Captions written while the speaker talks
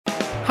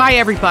Hi,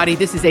 everybody.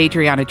 This is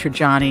Adriana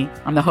Trajani.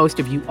 I'm the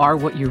host of You Are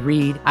What You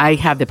Read. I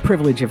have the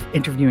privilege of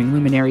interviewing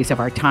luminaries of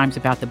our times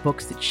about the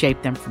books that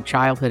shaped them from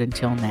childhood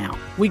until now.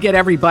 We get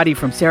everybody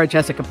from Sarah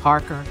Jessica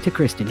Parker to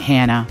Kristen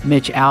Hanna,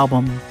 Mitch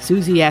Albom,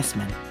 Susie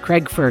Essman,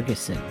 Craig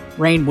Ferguson,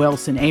 Rainn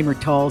Wilson, Amor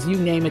Tolls, you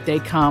name it, they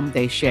come,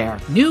 they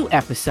share. New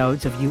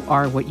episodes of You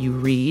Are What You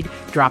Read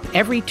drop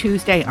every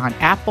Tuesday on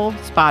Apple,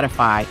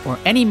 Spotify, or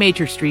any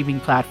major streaming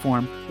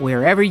platform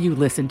wherever you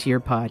listen to your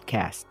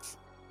podcasts.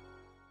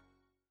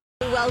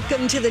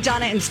 Welcome to the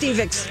Donna and Steve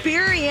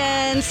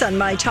Experience on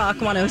My Talk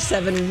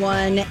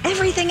 107.1,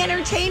 Everything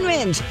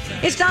Entertainment.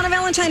 It's Donna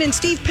Valentine and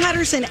Steve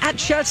Patterson at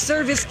Chef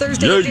Service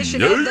Thursday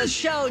edition of the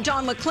show.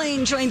 Don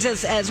McLean joins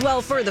us as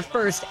well for the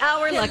first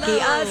hour. Hello. Lucky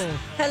us.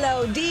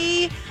 Hello,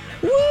 D.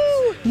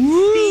 Woo!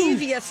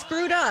 Steve, you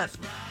screwed up.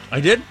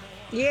 I did?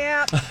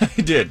 Yeah.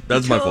 I did.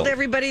 That's my fault. Told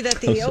everybody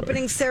that the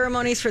opening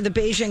ceremonies for the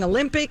Beijing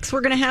Olympics were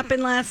going to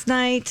happen last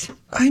night.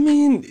 I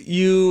mean,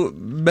 you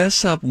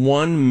mess up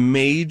one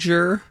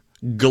major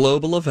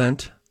global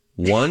event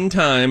one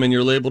time and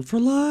you're labeled for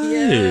life.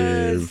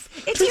 Yes.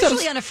 It's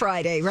usually on a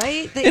Friday,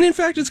 right? And in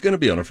fact, it's going to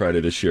be on a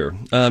Friday this year.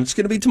 It's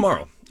going to be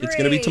tomorrow. Great. It's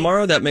going to be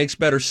tomorrow. That makes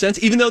better sense,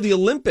 even though the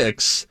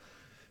Olympics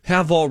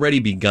have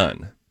already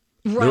begun.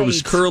 Right. There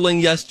was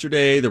curling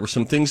yesterday. There were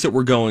some things that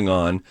were going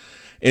on.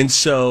 And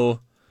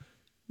so,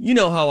 you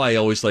know how I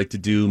always like to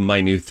do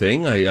my new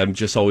thing. I'm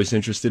just always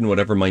interested in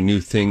whatever my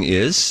new thing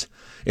is.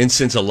 And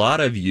since a lot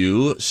of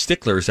you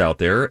sticklers out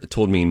there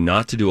told me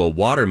not to do a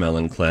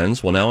watermelon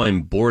cleanse, well, now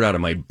I'm bored out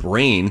of my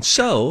brain.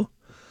 So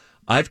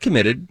I've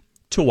committed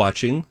to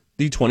watching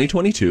the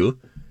 2022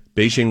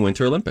 Beijing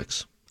Winter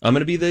Olympics. I'm going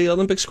to be the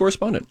Olympics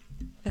correspondent.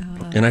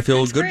 And I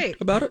feel good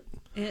about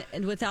it.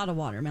 And without a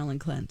watermelon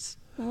cleanse.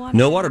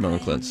 No watermelon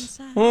cleanse.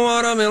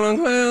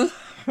 Watermelon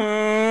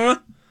cleanse.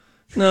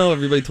 No,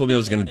 everybody told me I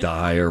was going to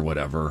die or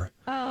whatever.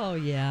 Oh,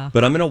 yeah.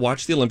 But I'm going to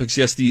watch the Olympics.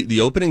 Yes,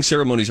 the opening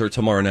ceremonies are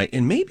tomorrow night.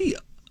 And maybe,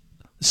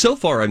 so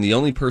far, I'm the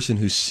only person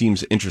who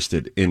seems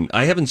interested in...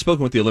 I haven't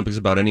spoken with the Olympics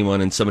about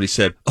anyone, and somebody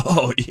said,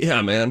 oh,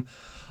 yeah, man,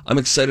 I'm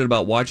excited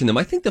about watching them.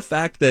 I think the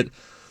fact that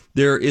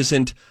there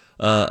isn't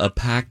a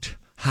packed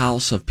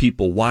house of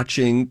people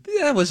watching,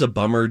 that was a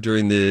bummer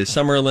during the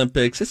Summer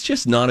Olympics. It's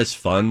just not as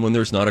fun when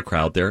there's not a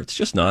crowd there. It's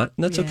just not,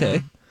 and that's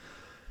okay.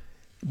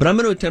 But I'm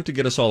going to attempt to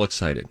get us all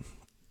excited.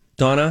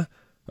 Donna,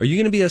 are you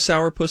going to be a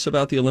sourpuss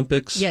about the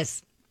Olympics?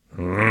 Yes.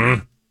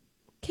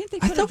 Can't they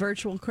put a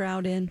virtual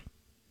crowd in?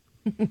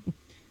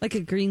 Like a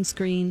green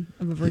screen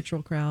of a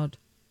virtual crowd?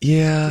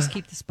 Yeah. Just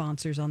keep the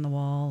sponsors on the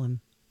wall.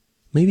 And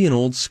maybe an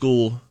old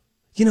school...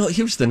 You know,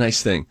 here's the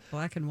nice thing.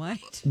 Black and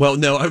white? Well,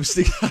 no, I was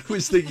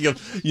thinking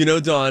of, you know,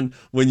 Dawn,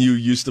 when you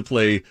used to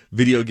play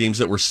video games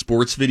that were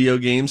sports video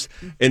games,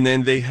 and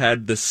then they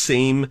had the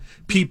same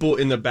people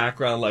in the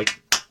background,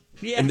 like...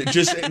 Yeah. And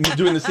just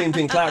doing the same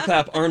thing, clap,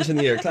 clap, arms in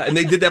the air, clap. And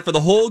they did that for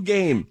the whole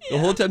game, the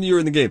whole time you were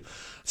in the game.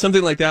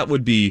 Something like that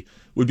would be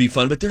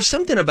fun. But there's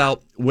something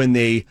about when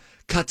they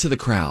cut to the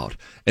crowd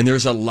and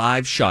there's a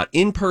live shot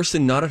in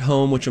person, not at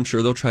home, which I'm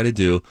sure they'll try to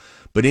do,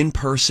 but in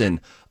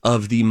person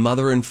of the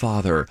mother and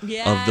father of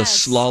the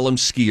slalom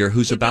skier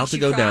who's about to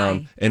go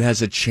down and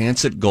has a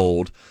chance at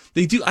gold.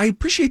 They do. I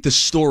appreciate the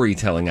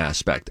storytelling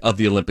aspect of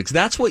the Olympics.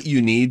 That's what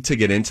you need to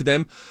get into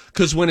them,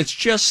 because when it's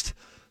just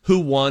who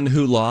won,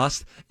 who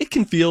lost, it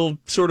can feel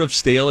sort of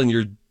stale,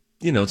 and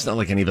it's not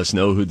like any of us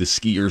know who the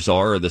skiers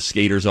are or the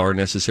skaters are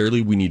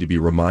necessarily. We need to be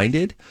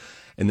reminded,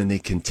 and then they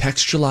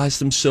contextualize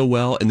them so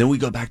well, and then we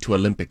go back to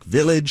Olympic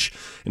Village,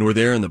 and we're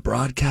there in the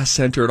broadcast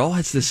center. It all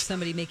has this...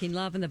 Somebody making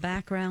love in the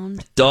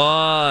background.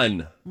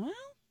 Dawn! Well...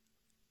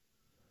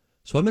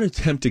 So I'm going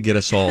to attempt to get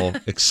us all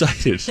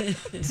excited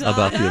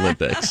about the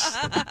Olympics.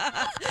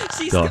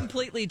 She's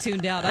completely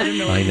tuned out. I don't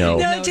know. I know.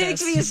 No, it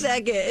takes me a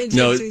second.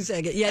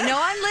 Yeah, no,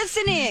 I'm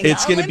listening.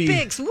 It's going to be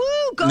Olympics. Woo,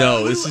 go.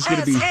 No, this is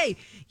going to be.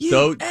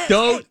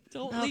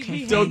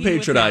 Don't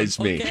patronize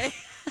me. Okay?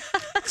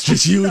 It's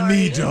just you and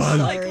me, Dawn.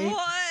 Like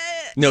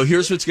what? No,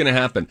 here's what's going to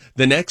happen.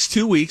 The next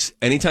 2 weeks,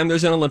 anytime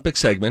there's an Olympic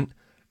segment,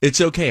 it's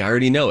okay. I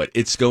already know it.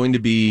 It's going to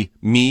be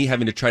me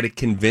having to try to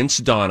convince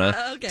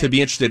Donna to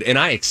be interested, and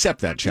I accept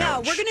that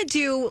challenge. No, we're going to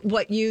do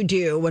what you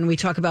do when we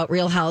talk about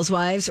Real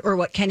Housewives, or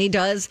what Kenny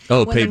does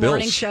when the bills.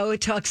 morning show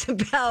talks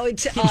about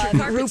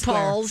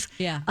RuPaul's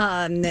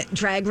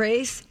Drag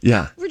Race.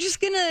 Yeah, we're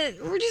just gonna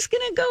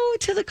go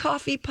to the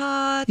coffee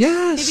pot.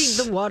 Yes, maybe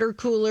the water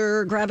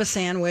cooler, grab a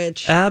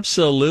sandwich.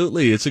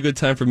 Absolutely, it's a good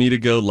time for me to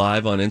go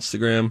live on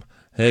Instagram.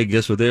 Hey,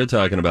 guess what they're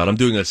talking about? I'm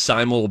doing a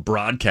simul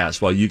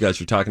broadcast while you guys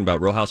are talking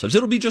about Real Housewives.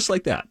 It'll be just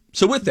like that.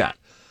 So with that,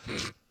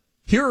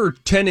 here are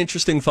 10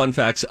 interesting fun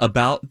facts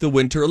about the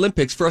Winter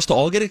Olympics for us to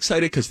all get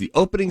excited, because the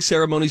opening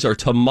ceremonies are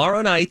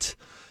tomorrow night.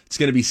 It's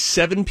going to be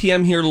 7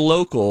 p.m. here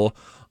local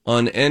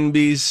on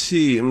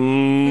NBC.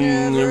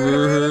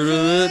 Never heard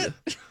of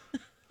it?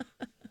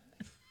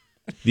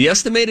 The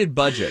estimated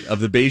budget of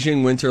the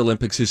Beijing Winter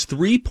Olympics is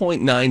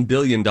 $3.9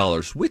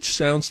 billion, which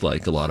sounds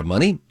like a lot of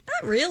money.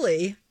 Not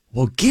really.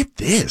 Well, get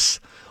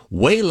this.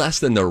 Way less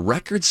than the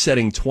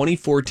record-setting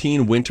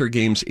 2014 Winter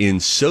Games in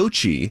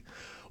Sochi,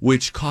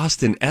 which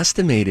cost an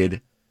estimated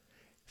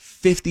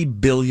 $50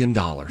 billion.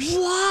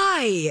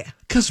 Why?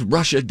 Because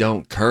Russia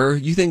don't care.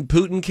 You think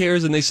Putin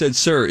cares? And they said,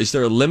 sir, is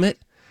there a limit?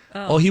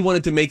 Oh, he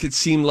wanted to make it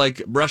seem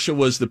like Russia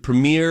was the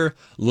premier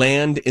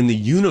land in the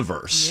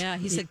universe. Yeah,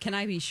 he said, can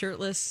I be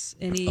shirtless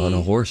on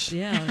a horse?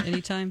 Yeah,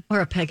 anytime.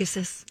 Or a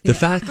Pegasus? The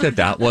fact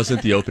that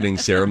wasn't the opening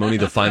ceremony,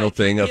 the final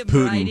thing of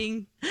Putin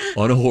Riding.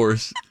 on a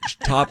horse,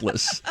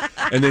 topless,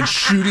 and then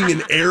shooting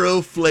an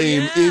arrow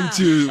flame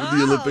into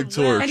the Olympic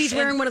torch. And he's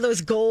wearing one of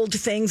those gold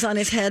things on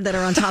his head that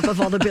are on top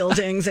of all the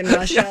buildings in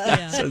Russia.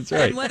 Yes, that's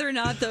right. And whether or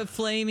not the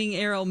flaming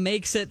arrow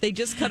makes it, they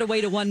just cut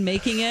away to one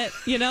making it,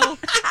 you know?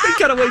 They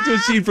cut away to a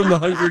scene from the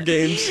Hunger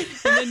Games.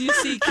 And then you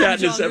see Kim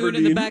Jong-un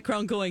in the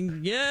background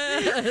going,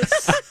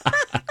 yes.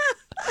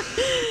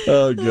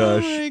 Oh,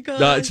 gosh. Oh, my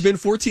gosh. It's been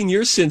 14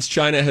 years since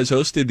China has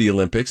hosted the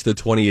Olympics. The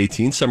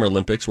 2018 Summer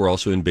Olympics were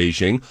also in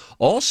Beijing.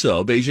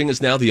 Also, Beijing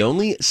is now the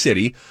only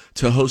city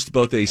to host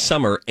both a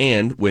Summer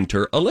and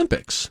Winter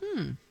Olympics.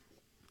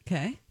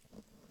 Okay.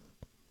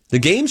 The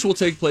games will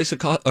take place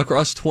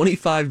across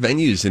 25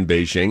 venues in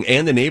Beijing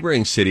and the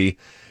neighboring city,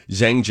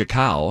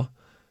 Zhangjiakou,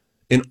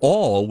 and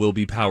all will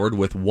be powered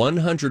with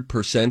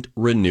 100%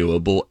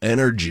 renewable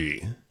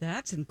energy.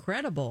 That's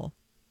incredible.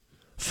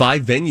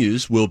 5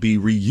 venues will be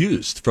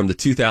reused from the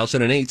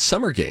 2008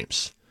 Summer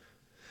Games.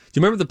 Do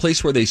you remember the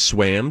place where they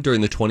swam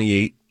during the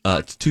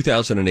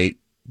 2008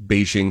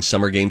 Beijing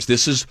Summer Games?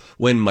 This is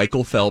when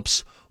Michael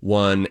Phelps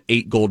won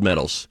 8 gold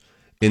medals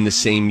in the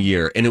same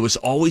year. And it was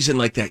always in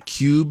like that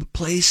cube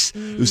place.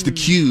 It was the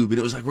cube. And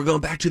it was like, we're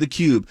going back to the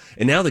cube.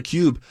 And now the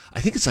cube,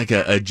 I think it's like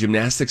a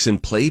gymnastics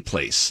and play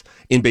place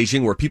in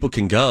Beijing where people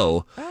can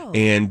go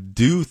and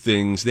do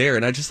things there.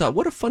 And I just thought,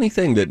 what a funny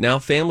thing that now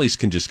families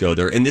can just go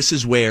there. And this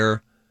is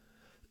where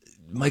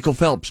Michael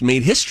Phelps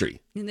made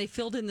history. And they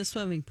filled in the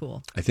swimming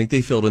pool. I think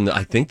they did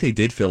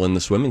fill in the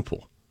swimming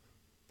pool.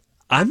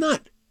 I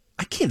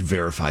can't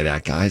verify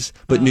that, guys.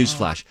 But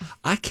newsflash,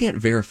 I can't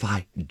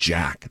verify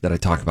jack that I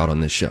talk about on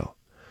this show.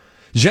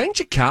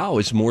 Zhangjiakou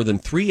is more than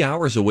 3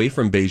 hours away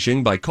from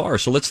Beijing by car.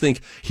 So let's think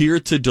here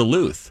to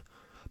Duluth.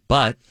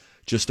 But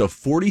just a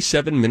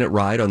 47-minute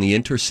ride on the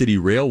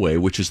Intercity Railway,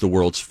 which is the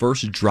world's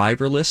first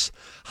driverless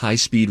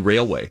high-speed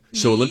railway.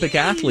 So Olympic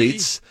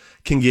athletes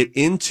can get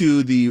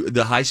into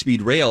the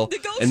high-speed rail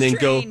and then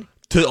go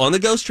on the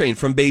ghost train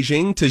from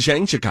Beijing to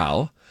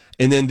Zhangjiakou,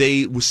 and then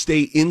they will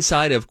stay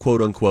inside of,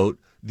 quote-unquote,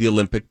 the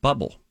Olympic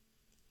bubble.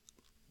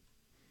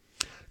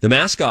 The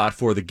mascot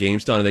for the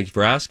games, Donna, thank you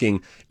for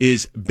asking,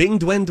 is Bing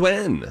Duen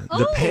Duen,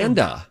 the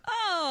panda.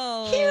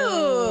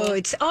 Oh,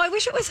 cute. Oh, I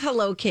wish it was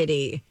Hello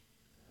Kitty.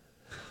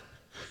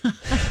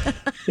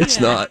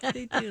 It's not.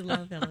 They do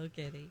love Hello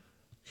Kitty.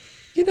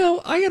 You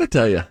know, I got to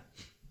tell you,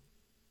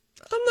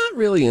 I'm not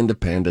really into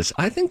pandas.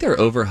 I think they're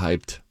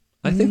overhyped.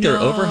 I think they're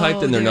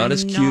overhyped and they're not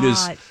as cute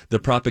as the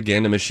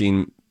propaganda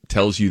machine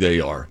tells you they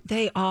are.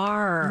 They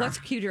are. What's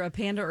cuter, a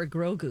panda or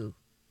Grogu?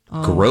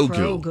 Oh,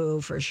 Grogu.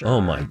 Grogu, for sure.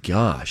 Oh, my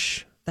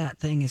gosh. That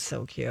thing is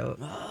so cute.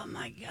 Oh,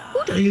 my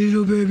God. A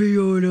little baby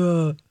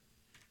Yoda.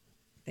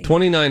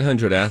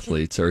 2,900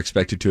 athletes are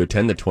expected to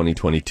attend the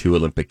 2022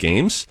 Olympic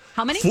Games.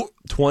 How many?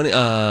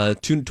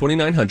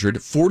 2,900.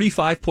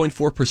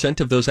 45.4%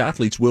 of those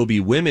athletes will be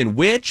women,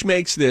 which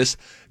makes this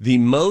the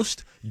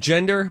most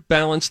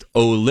gender-balanced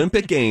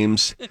Olympic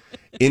Games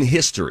in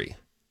history.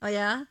 Oh,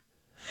 yeah?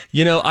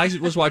 You know, I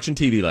was watching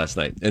TV last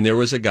night, and there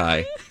was a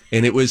guy,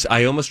 and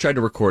I almost tried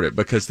to record it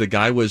because the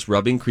guy was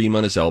rubbing cream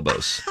on his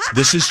elbows.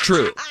 This is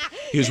true.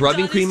 He was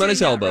rubbing cream on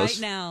his elbows.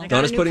 Right,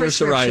 Donna's putting her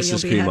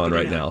psoriasis cream on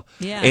right now.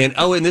 Yeah.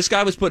 And this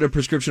guy was putting a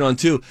prescription on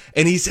too.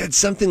 And he said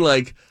something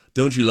like,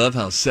 "Don't you love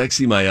how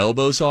sexy my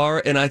elbows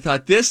are?" And I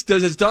thought, has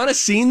Donna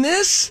seen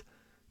this?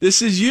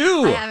 This is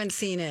you. I haven't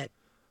seen it.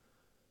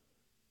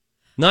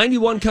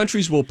 91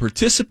 countries will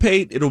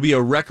participate. It'll be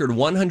a record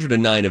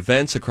 109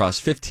 events across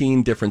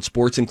 15 different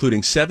sports,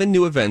 including 7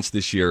 new events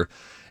this year,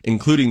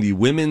 including the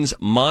women's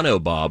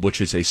monobob, which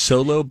is a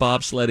solo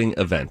bobsledding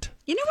event.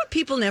 You know what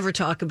people never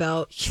talk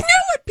about? You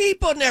know what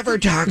people never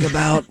talk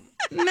about?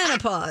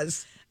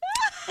 Menopause.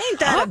 Ain't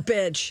that a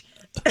bitch?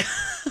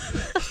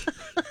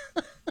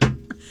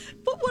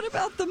 But what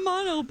about the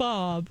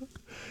monobob?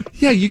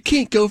 Yeah, you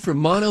can't go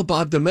from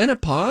monobob to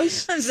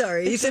menopause. I'm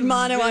sorry. You said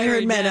mono, I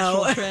heard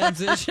meno.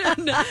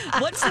 Transition.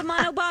 What's the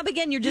monobob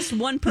again? You're just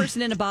one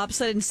person in a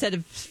bobsled instead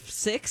of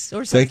 6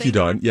 or something? Thank you,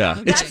 Don.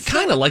 Yeah. It's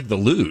kind of like the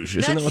luge.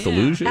 Isn't that what the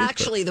luge is?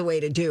 Actually, the way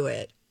to do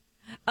it.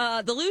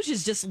 The luge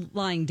is just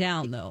lying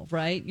down, though,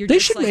 right? You're They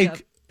just should like make-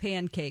 a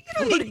pancake.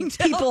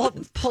 People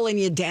pulling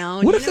you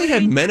down. What if they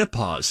had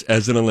menopause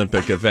as an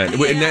Olympic event?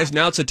 And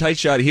now it's a tight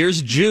shot.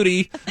 Here's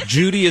Judy.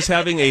 Judy is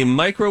having a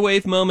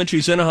microwave moment.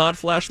 She's in a hot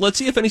flash. Let's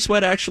see if any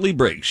sweat actually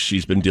breaks.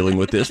 She's been dealing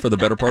with this for the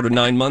better part of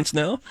 9 months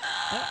now.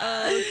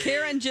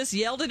 Karen just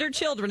yelled at her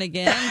children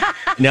again.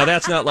 Now,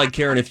 that's not like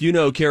Karen. If you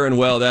know Karen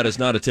well, that is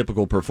not a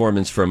typical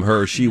performance from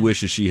her. She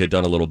wishes she had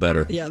done a little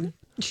better. Yeah.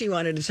 She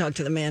wanted to talk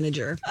to the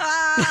manager.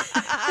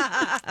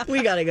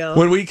 We got to go.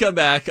 When we come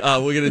back,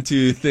 we'll get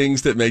into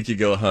things that make you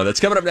go, huh? That's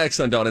coming up next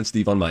on Dawn and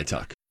Steve on My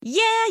Talk.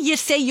 Yeah, you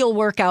say you'll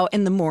work out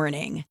in the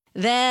morning.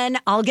 Then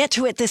I'll get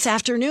to it this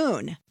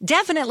afternoon.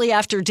 Definitely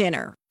after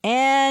dinner.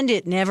 And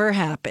it never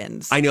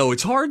happens. I know,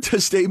 it's hard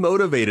to stay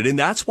motivated, and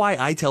that's why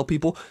I tell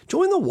people,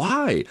 join the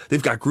Y.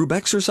 They've got group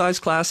exercise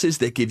classes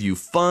that give you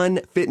fun,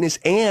 fitness,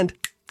 and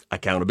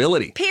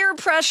accountability. Peer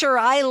pressure,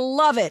 I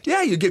love it.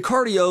 Yeah, you get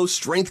cardio,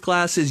 strength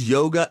classes,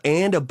 yoga,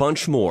 and a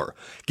bunch more.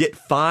 Get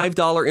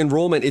 $5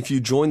 enrollment if you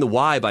join the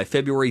Y by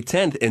February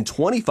 10th and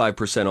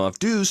 25% off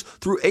dues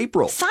through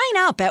April. Sign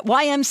up at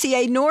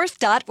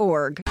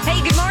ymcanorth.org.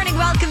 Hey, good morning.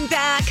 Welcome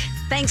back.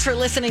 Thanks for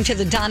listening to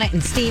the Donna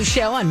and Steve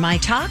Show on My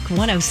Talk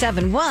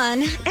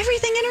 107.1.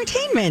 Everything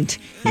entertainment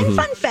and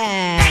fun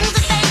facts.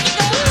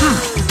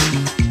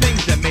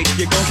 Things that make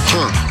you go,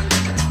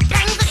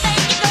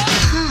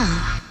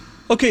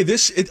 Okay,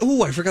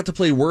 I forgot to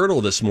play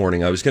Wordle this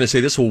morning. I was going to say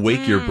this will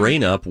wake your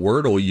brain up.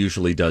 Wordle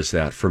usually does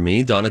that for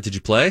me. Donna, did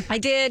you play? I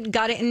did.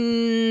 Got it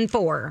in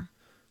 4.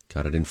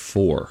 Got it in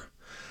 4.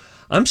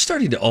 I'm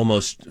starting to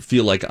almost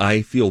feel like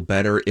I feel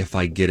better if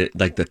I get it,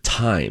 like the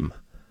time.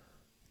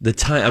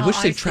 I wish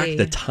they tracked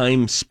the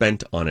time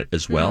spent on it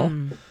as well.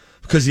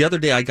 Because the other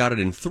day I got it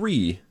in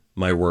 3,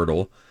 my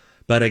Wordle,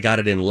 but I got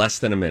it in less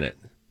than a minute.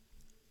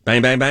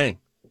 Bang, bang, bang.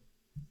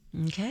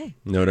 Okay.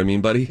 Know what I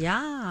mean, buddy?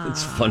 Yeah.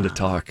 It's fun to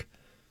talk.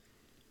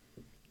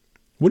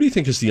 What do you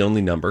think is the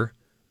only number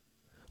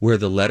where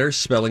the letters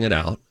spelling it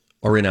out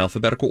are in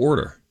alphabetical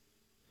order?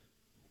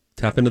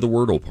 Tap into the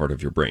Wordle part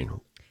of your brain.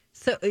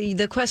 So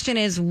the question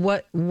is,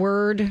 what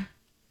word,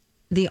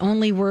 the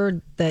only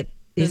word that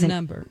Is isn't...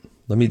 number.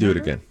 Let me do it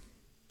again.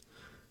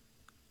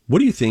 What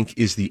do you think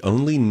is the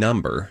only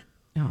number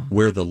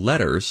where the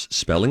letters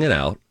spelling it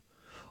out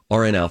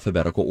are in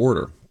alphabetical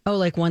order? Oh,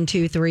 like 1,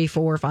 2, 3,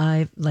 4,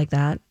 5, like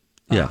that?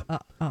 Yeah.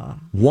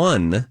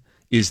 1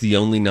 is the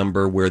only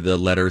number where the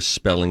letters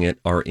spelling it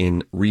are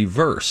in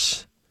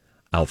reverse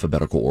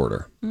alphabetical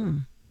order.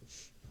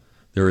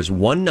 There is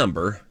one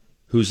number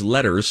whose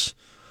letters,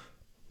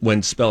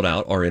 when spelled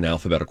out, are in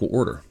alphabetical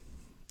order.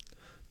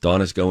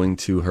 Donna's going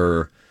to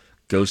her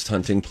ghost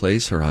hunting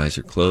place. Her eyes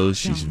are closed.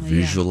 She's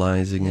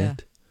visualizing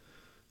it.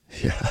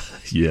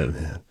 Yeah,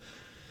 man.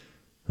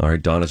 All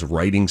right, Donna's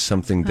writing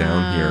something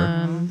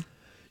down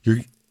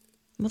here.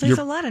 Well, there's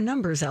a lot of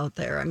numbers out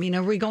there. I mean,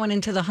 are we going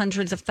into the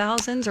hundreds of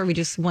thousands, or are we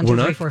just 1, 2,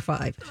 3, 4,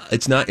 5?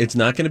 It's not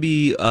going to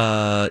be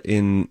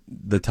in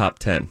the top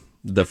 10,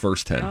 the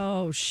first 10.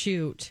 Oh,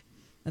 shoot.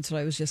 That's what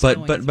I was just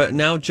But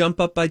now jump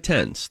up by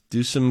tens.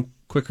 Do some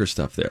quicker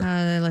stuff there.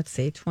 Let's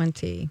see,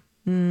 20.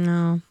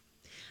 No.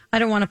 I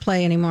don't want to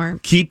play anymore.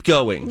 Keep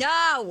going.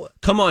 No!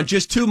 Come on,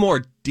 just 2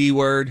 more, D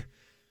word.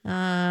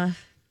 30.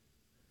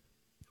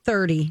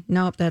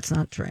 Nope, that's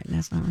not right.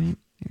 That's not right.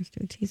 There's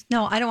 2 T's.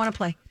 No, I don't want to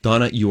play.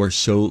 Donna, you are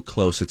so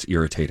close, it's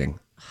irritating.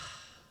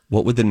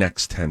 What would the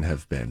next 10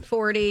 have been?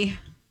 40.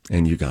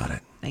 And you got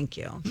it. Thank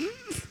you.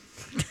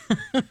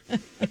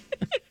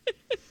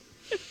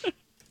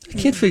 I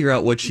can't figure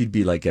out what she'd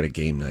be like at a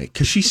game night,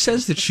 because she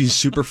says that she's a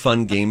super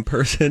fun game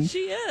person.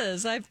 She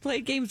is. I've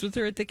played games with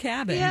her at the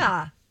cabin.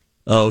 Yeah.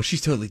 Oh,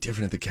 she's totally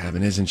different at the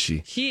cabin, isn't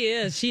she? She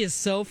is. She is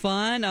so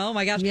fun. Oh,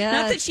 my gosh. Yes.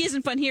 Not that she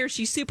isn't fun here.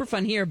 She's super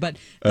fun here, but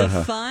the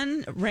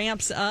fun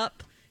ramps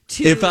up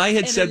to If I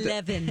had an said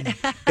 11.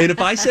 And if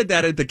I said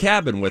that at the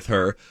cabin with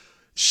her,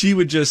 she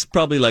would just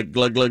probably like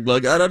glug glug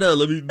glug. I don't know.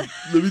 Let me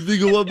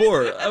think of one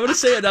more. I'm going to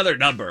say another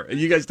number, and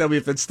you guys tell me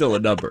if it's still a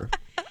number.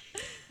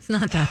 It's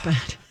not that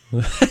bad.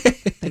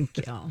 Thank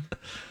you.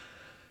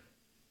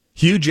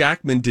 Hugh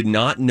Jackman did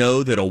not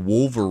know that a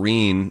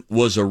Wolverine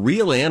was a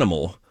real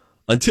animal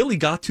until he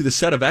got to the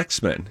set of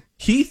X-Men.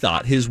 He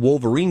thought his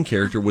Wolverine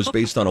character was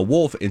based on a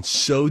wolf, and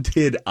so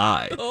did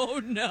I.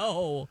 Oh,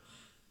 no.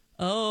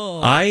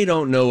 Oh. I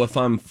don't know if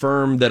I'm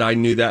firm that I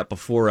knew that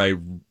before I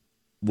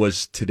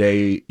was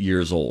today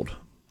years old.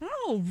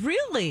 Oh,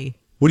 really?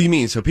 What do you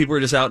mean? So people were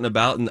just out and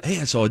about, and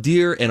hey, I saw a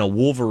deer and a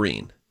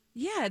Wolverine.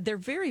 Yeah, they're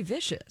very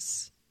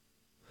vicious.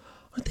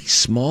 Aren't they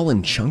small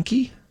and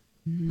chunky?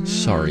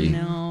 Sorry.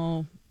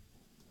 No.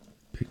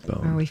 Big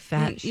bone. Are we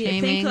fat You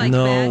shaming? think like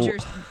No.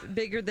 badgers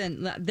bigger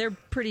than... They're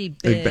pretty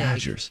big. Big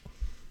badgers.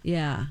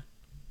 Yeah.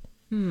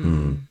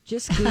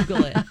 Just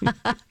Google it.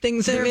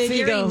 Things that They're make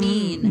you very go,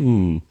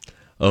 mean.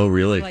 Oh,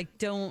 really? Like,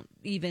 don't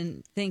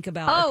even think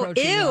about Oh,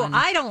 approaching ew. one.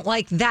 I don't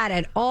like that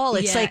at all.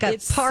 It's Yeah, like a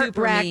it's part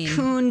super mean.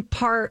 raccoon,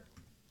 part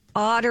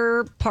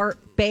otter, part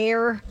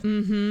bear. Let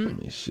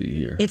me see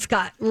here. It's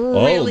got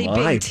really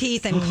my. big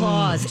teeth and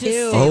claws. Just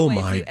Ew. stay Oh, away.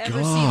 my If you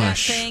ever see that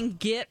gosh. thing,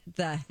 get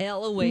the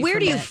hell away Where from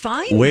do you it.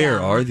 find Where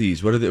them? are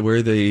these? Where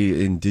are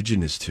they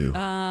indigenous to?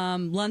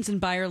 Lunds and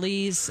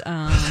Byerly's,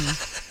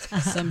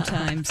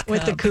 sometimes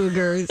With the Cub.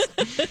 cougars.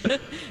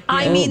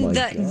 I mean,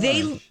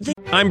 they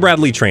I'm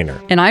Bradley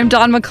Trainer. And I'm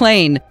Don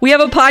McClain. We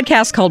have a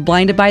podcast called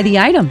Blinded by the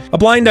Item. A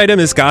blind item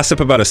is gossip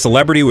about a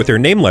celebrity with their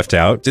name left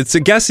out. It's a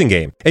guessing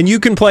game, and you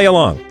can play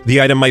along. The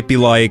item might be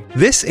like,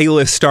 this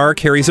A-list star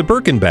carries a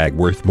Birkin bag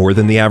worth more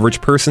than the average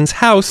person's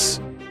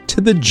house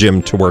to the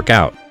gym to work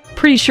out.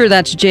 Pretty sure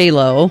that's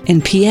J-Lo.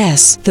 And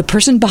P.S. the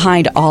person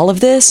behind all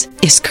of this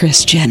is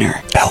Kris Jenner,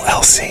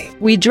 LLC.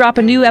 We drop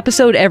a new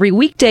episode every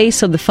weekday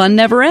so the fun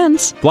never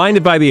ends.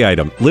 Blinded by the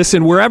Item.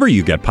 Listen wherever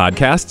you get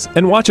podcasts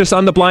and watch us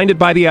on the Blinded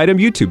by the Item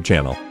YouTube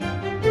channel.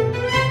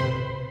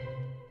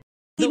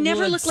 They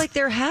never look like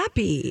they're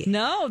happy.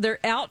 No,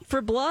 they're out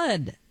for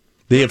blood.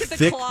 They Look have at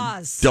the thick,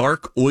 claws.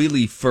 dark,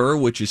 oily fur,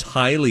 which is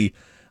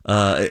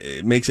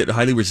it makes it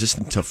highly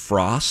resistant to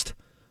frost,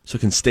 so it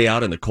can stay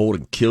out in the cold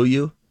and kill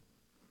you.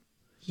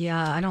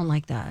 Yeah, I don't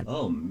like that.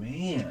 Oh,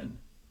 man.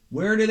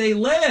 Where do they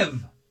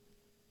live?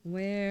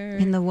 Where?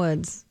 In the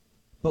woods.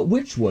 But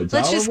which woods?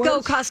 Let's Our just go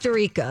woods? Costa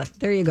Rica.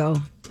 There you go.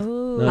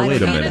 Oh, No,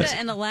 wait a Canada minute.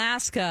 and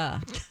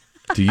Alaska.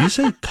 Do you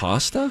say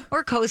Costa?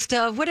 Or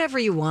Costa, whatever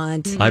you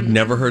want. I've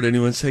never heard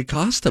anyone say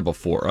Costa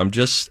before.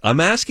 I'm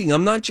asking.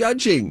 I'm not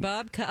judging.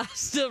 Bob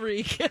Costa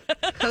Rica.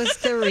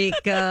 Costa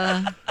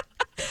Rica.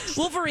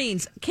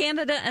 Wolverines,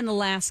 Canada and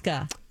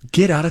Alaska.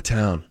 Get out of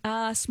town.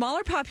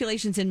 Smaller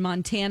populations in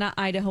Montana,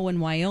 Idaho,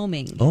 and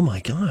Wyoming. Oh, my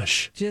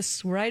gosh.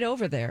 Just right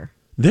over there.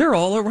 They're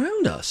all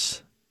around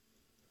us.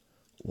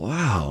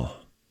 Wow.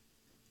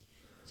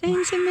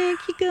 Things that make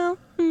you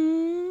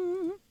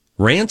go.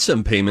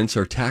 Ransom payments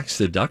are tax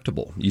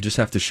deductible. You just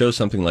have to show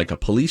something like a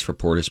police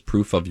report as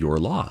proof of your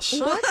loss.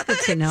 Well, that's good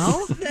to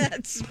know.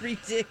 That's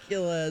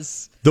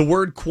ridiculous. The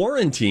word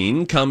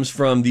quarantine comes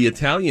from the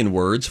Italian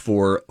words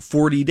for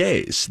 40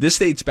 days. This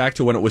dates back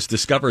to when it was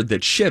discovered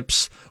that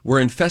ships were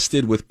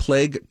infested with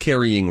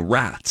plague-carrying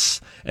rats,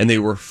 and they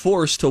were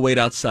forced to wait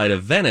outside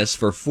of Venice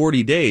for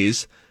 40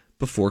 days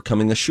before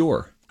coming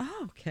ashore.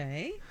 Oh,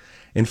 okay.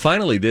 And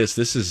finally,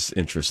 this is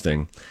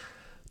interesting.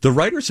 The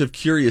writers of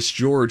Curious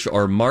George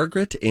are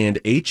Margaret and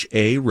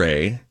H.A.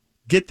 Ray.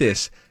 Get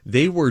this,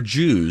 they were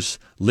Jews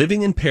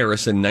living in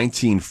Paris in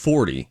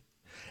 1940,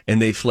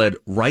 and they fled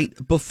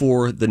right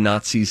before the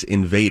Nazis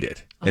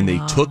invaded. And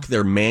they took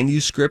their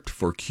manuscript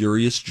for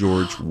Curious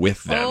George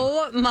with them.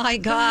 Oh, my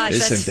gosh.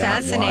 Isn't That's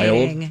that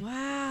fascinating.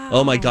 Wow.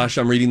 Oh my gosh,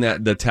 I'm reading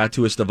that, The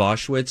Tattooist of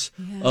Auschwitz.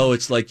 Yeah. Oh,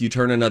 it's like you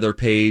turn another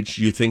page,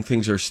 you think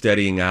things are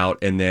steadying out,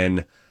 and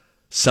then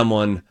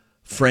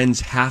friends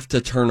have to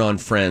turn on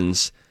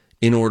friends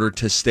in order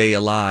to stay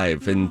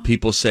alive. And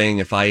people saying,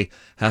 if I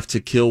have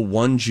to kill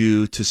one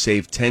Jew to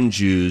save 10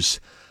 Jews,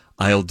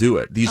 I'll do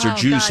it. These are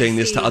Jews saying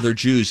this to other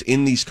Jews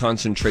in these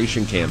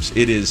concentration camps.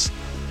 It is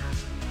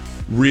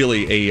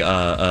really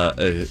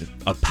a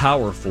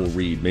powerful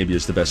read, maybe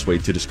is the best way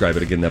to describe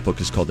it. Again, that book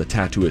is called The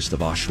Tattooist of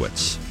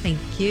Auschwitz. Thank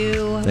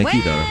you. Thank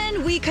you, Donna.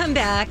 When we come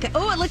back, it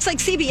looks like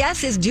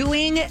CBS is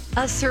doing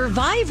a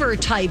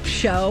Survivor-type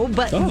show,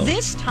 but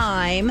this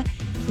time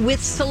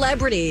with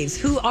celebrities.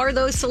 Who are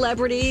those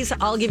celebrities?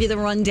 I'll give you the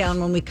rundown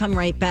when we come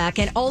right back.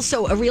 And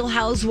also a Real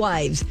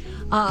Housewives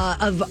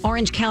of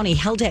Orange County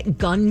held at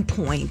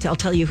gunpoint. I'll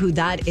tell you who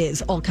that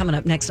is. All coming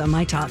up next on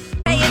My Talk.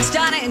 Hey, it's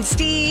Donna and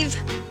Steve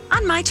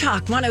on My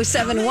Talk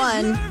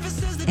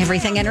 107.1.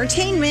 Everything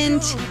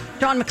Entertainment.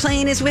 Dawn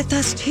McClain is with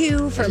us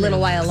too for a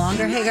little while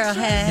longer. Hey, girl,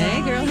 hey.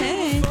 Hey, girl,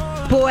 hey.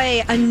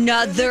 Boy,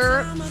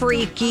 another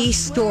freaky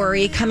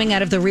story coming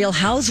out of the Real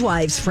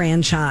Housewives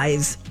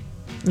franchise.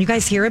 You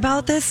guys hear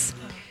about this?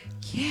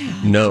 Yeah.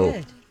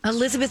 No.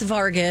 Elizabeth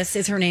Vargas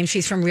is her name.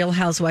 She's from Real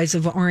Housewives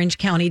of Orange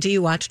County. Do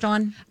you watch,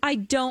 Dawn? I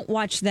don't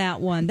watch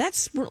that one.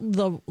 That's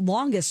the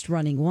longest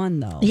running one,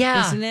 though.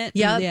 Yeah. Isn't it?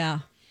 Yep. Yeah.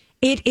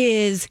 It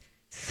is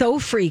so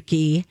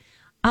freaky.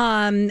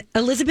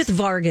 Elizabeth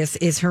Vargas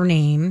is her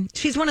name.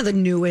 She's one of the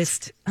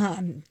newest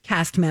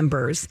cast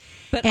members.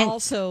 But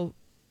also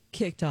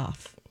kicked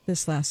off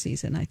this last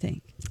season, I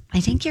think. I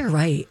think you're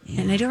right.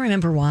 Yeah. And I don't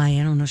remember why.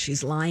 I don't know.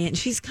 She's lying.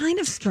 She's kind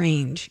of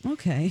strange.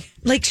 Okay.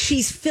 Like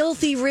she's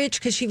filthy rich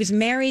because she was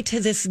married to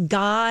this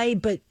guy,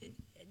 but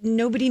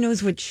nobody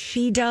knows what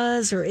she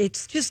does, or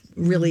it's just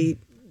really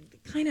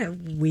kind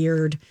of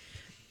weird.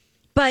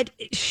 But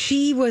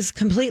she was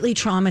completely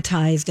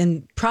traumatized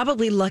and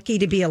probably lucky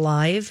to be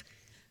alive.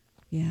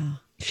 Yeah.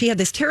 She had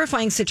this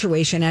terrifying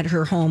situation at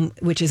her home,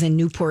 which is in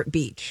Newport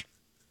Beach.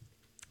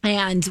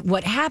 And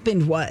what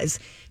happened was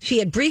she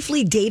had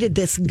briefly dated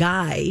this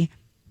guy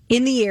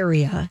in the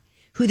area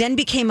who then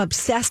became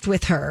obsessed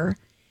with her.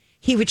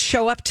 He would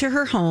show up to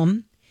her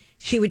home.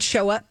 He would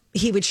show up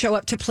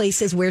to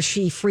places where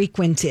she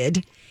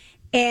frequented.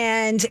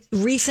 And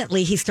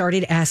recently he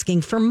started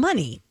asking for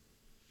money.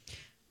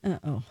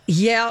 Uh-oh.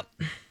 Yep.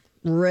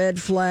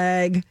 Red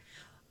flag.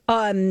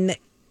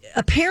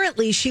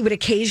 Apparently she would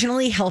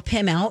occasionally help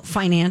him out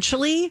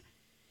financially.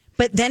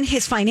 But then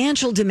his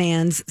financial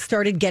demands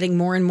started getting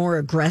more and more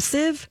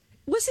aggressive.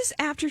 Was this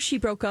after she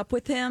broke up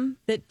with him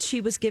that she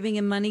was giving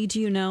him money?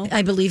 Do you know?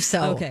 I believe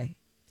so. Okay.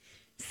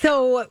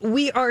 So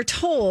we are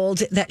told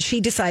that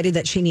she decided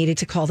that she needed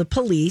to call the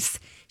police.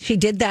 She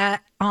did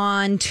that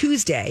on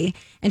Tuesday,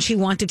 and she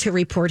wanted to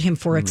report him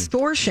for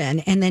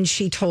extortion. And then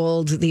she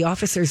told the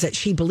officers that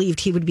she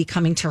believed he would be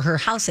coming to her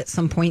house at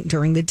some point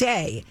during the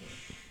day.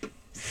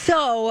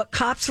 So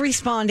cops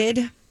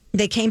responded.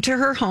 They came to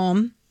her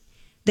home.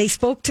 They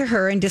spoke to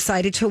her and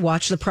decided to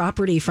watch the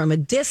property from a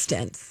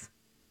distance.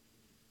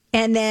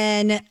 And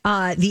then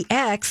the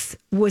ex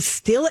was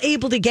still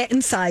able to get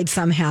inside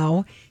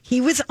somehow.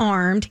 He was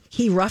armed.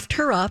 He roughed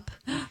her up.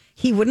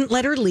 He wouldn't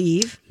let her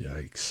leave.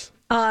 Yikes.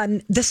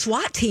 The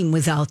SWAT team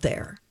was out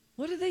there.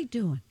 What are they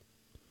doing?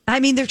 I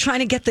mean, they're trying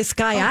to get this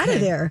guy out of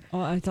there.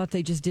 Oh, I thought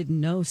they just didn't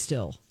know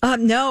still.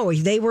 No,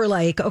 they were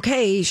like,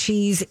 okay,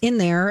 she's in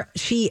there.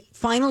 She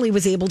finally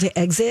was able to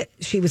exit.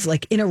 She was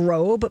like in a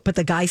robe, but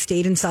the guy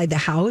stayed inside the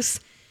house.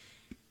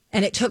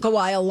 And it took a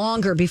while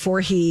longer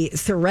before he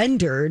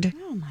surrendered.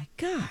 Oh, my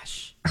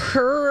gosh.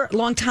 Her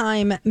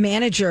longtime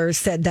manager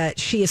said that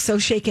she is so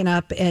shaken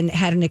up and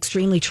had an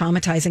extremely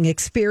traumatizing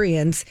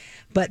experience,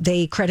 but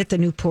they credit the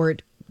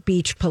Newport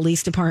Beach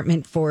Police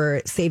Department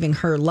for saving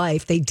her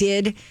life. They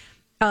did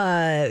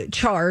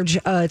charge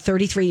a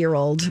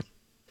 33-year-old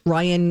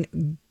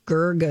Ryan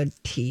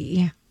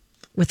Gergety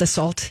with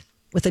assault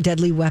with a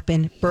deadly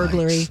weapon,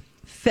 burglary,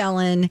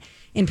 felon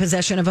in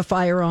possession of a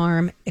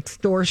firearm,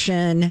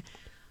 extortion.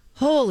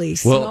 Holy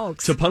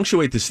smokes. To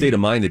punctuate the state of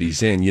mind that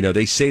he's in,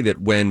 they say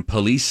that when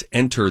police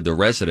entered the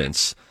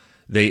residence,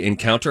 they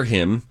encounter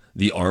him,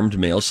 the armed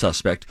male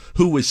suspect,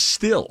 who was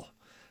still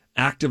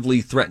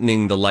actively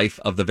threatening the life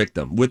of the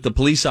victim with the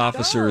police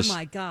officers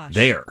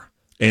there.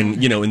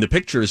 And, in the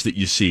pictures that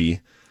you see,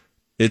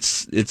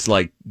 it's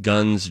like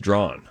guns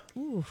drawn.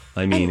 Oof.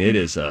 I mean, it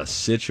is a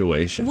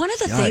situation. One of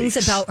the things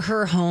about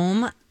her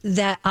home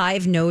that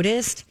I've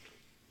noticed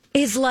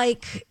is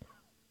like,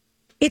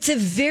 it's a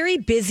very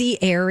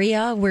busy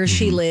area where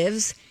she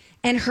lives,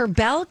 and her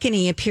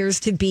balcony appears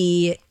to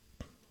be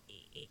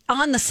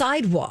on the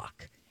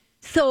sidewalk.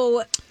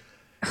 So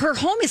her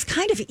home is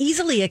kind of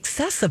easily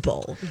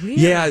accessible. Weird.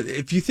 Yeah,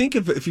 if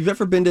you've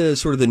ever been to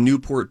sort of the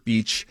Newport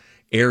Beach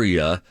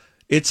area,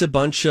 it's a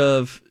bunch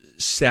of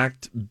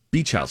stacked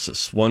beach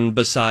houses, one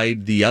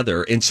beside the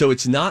other. And so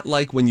it's not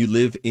like when you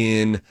live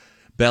in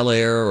Bel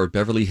Air or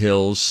Beverly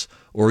Hills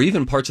or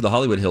even parts of the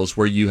Hollywood Hills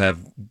where you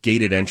have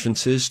gated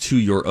entrances to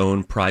your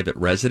own private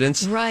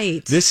residence.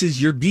 Right. This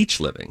is your beach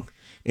living.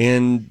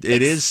 And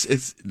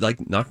it's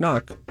like knock,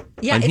 knock.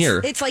 Yeah, I'm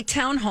here. It's like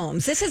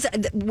townhomes. This is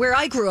where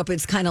I grew up.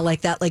 It's kind of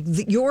like that. Like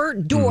your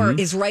door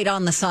is right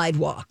on the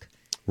sidewalk.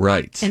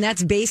 Right. And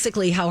that's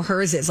basically how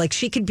hers is. Like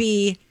she could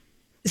be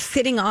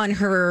sitting on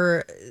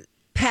her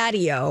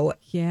patio.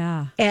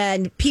 Yeah.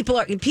 And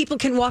people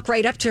can walk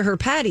right up to her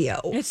patio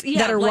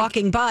that are like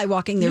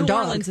walking their New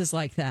dog. Orleans is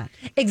like that.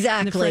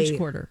 Exactly. In the French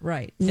Quarter.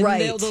 Right. And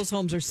right. Those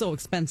homes are so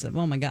expensive.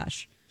 Oh my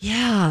gosh.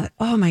 Yeah.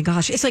 Oh my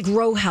gosh. It's like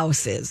row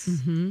houses.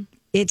 Mm-hmm.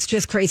 It's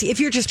just crazy. If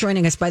you're just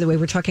joining us, by the way,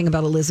 we're talking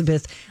about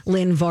Elizabeth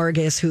Lynn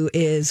Vargas, who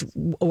is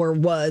or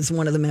was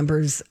one of the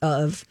members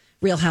of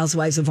Real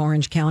Housewives of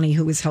Orange County,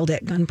 who was held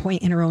at gunpoint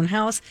in her own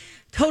house.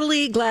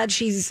 Totally glad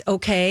she's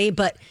okay.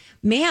 But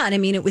man, I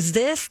mean, it was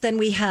this. Then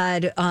we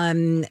had,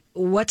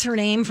 what's her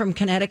name from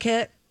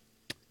Connecticut?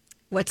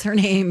 What's her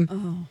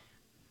name?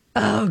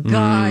 Oh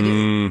God.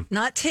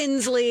 Not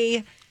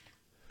Tinsley.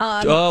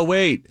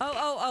 Wait.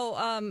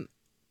 No,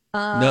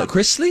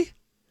 Chrisley?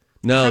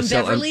 No, from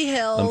Beverly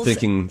Hills. I'm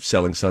thinking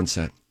Selling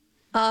Sunset.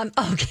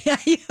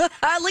 Okay.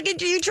 Look at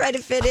you trying to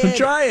fit in. I'm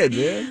trying,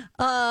 man.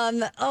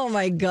 Oh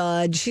my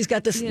God. She's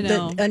got this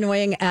the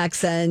annoying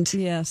accent.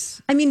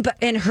 Yes. I mean,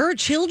 and her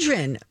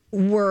children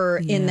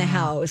were in the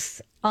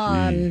house.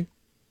 Oh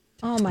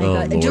my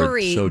God.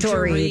 Lord,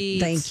 Dory.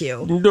 Thank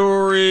you.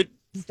 Dory.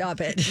 Stop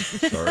it.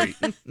 Sorry.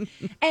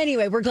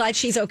 Anyway, we're glad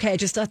she's okay. I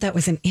just thought that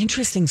was an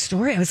interesting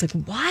story. I was like,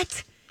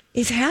 what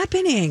is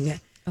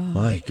happening?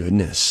 My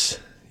goodness.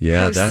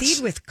 Yeah,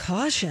 Proceed with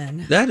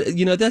caution.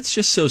 That's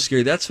just so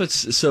scary. That's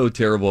what's so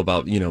terrible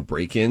about,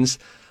 break-ins,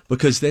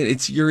 because then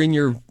you're in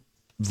your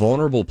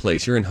vulnerable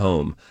place. You're in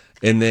home,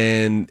 and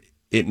then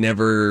it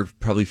never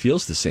probably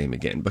feels the same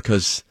again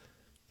because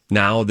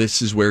now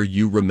this is where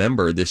you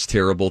remember this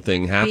terrible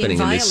thing happening.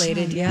 Being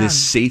violated, this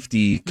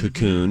safety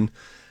cocoon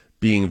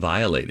being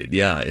violated.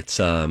 Yeah, it's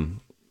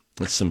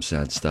some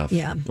sad stuff.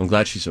 Yeah. I'm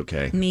glad she's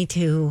okay. Me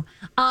too.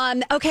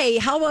 Okay,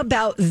 how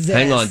about this?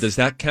 Hang on, does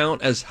that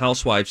count as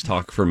Housewives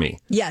talk for me?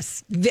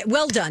 Yes.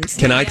 Well done,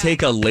 Steve. Can I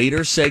take a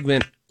later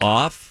segment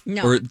off?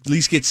 No. Or at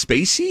least get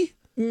spacey?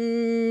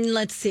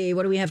 Let's see.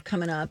 What do we have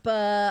coming up?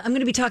 I'm going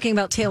to be talking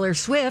about Taylor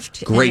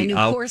Swift. Great. And a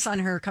new course on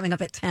her coming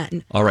up at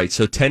 10. All right,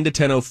 so 10 to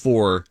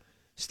 10:04,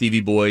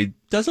 Stevie Boy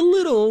does a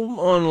little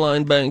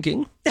online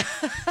banking.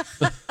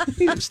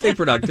 Stay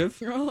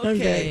productive.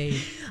 Okay.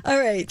 All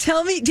right.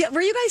 Tell me,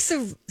 were you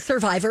guys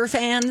Survivor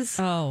fans?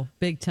 Oh,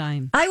 big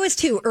time. I was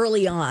too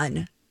early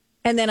on,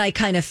 and then I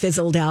kind of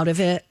fizzled out of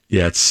it.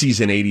 Yeah, it's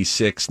season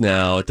 86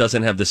 now. It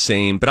doesn't have the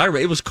same, but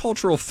it was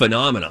cultural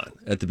phenomenon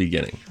at the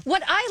beginning.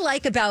 What I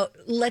like about,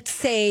 let's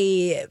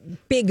say,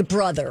 Big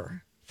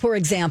Brother, for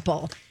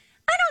example,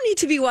 I don't need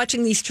to be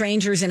watching these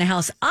strangers in a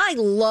house. I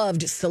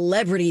loved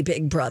Celebrity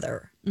Big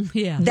Brother.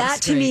 Yeah,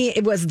 that to me,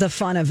 it was the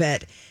fun of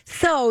it.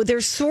 So they're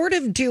sort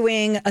of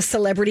doing a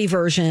celebrity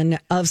version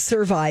of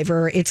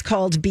Survivor. It's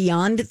called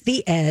Beyond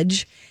the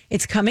Edge.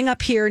 It's coming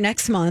up here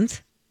next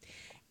month.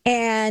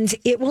 And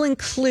it will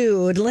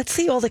include, let's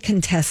see all the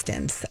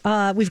contestants.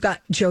 We've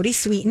got Jodie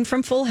Sweetin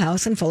from Full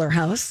House and Fuller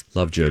House.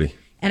 Love Jodie.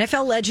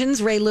 NFL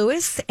legends Ray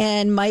Lewis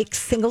and Mike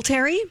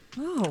Singletary.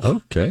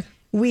 Okay.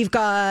 We've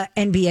got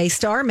NBA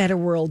star Metta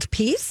World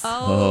Peace.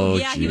 Oh,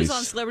 yeah, he was geez.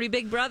 on Celebrity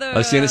Big Brother. I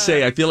was going to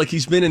say, I feel like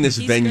he's been in this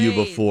venue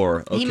great.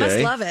 before. Okay. He must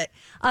love it.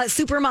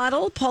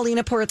 Supermodel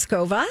Paulina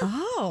Porizkova.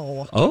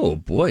 Oh,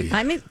 boy.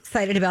 I'm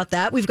excited about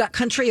that. We've got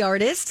country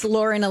artists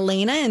Lauren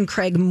Elena and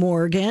Craig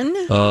Morgan.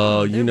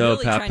 Oh, you They're know,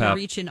 really trying to Pap.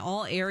 reach in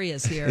all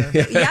areas here.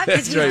 Yeah,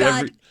 because we've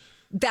right. got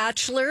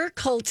Bachelor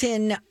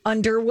Colton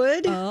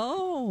Underwood.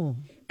 Oh.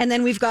 And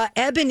then we've got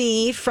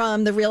Ebony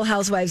from The Real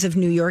Housewives of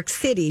New York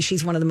City.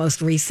 She's one of the most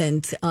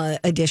recent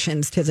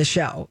additions to the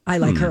show. I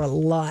like her a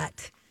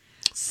lot.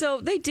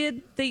 So they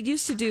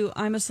used to do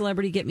I'm a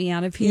Celebrity, Get Me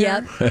Out of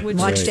Here. Yep. Which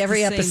Watched is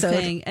every the same episode.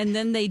 thing. And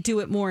then they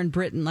do it more in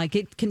Britain. Like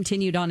it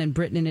continued on in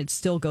Britain and it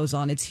still goes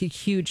on. It's a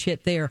huge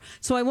hit there.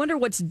 So I wonder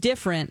what's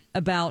different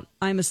about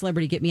I'm a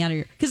Celebrity, Get Me Out of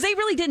Here. Because they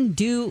really didn't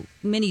do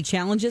many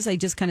challenges. They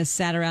just kind of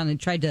sat around and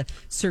tried to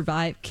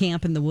survive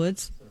camp in the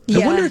woods.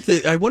 Yeah.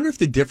 I wonder if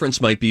the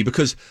difference might be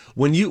because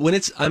when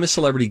it's I'm a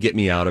Celebrity, Get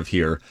Me Out of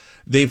Here,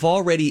 they've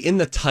already in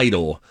the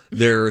title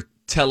they're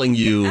telling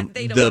you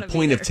They don't the wanna be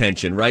point of there.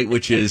 tension, right?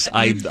 Which is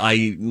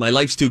I my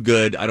life's too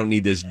good. I don't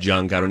need this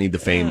junk. I don't need the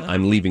fame.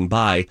 I'm leaving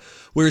by.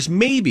 Whereas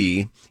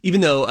maybe,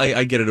 even though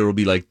I get it, it'll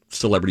be like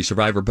Celebrity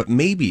Survivor, but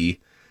maybe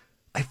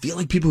I feel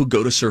like people who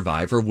go to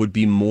Survivor would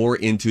be more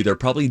into. They're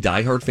probably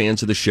diehard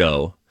fans of the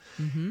show,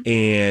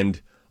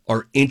 and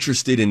are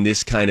interested in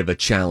this kind of a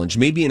challenge,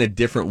 maybe in a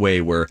different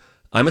way where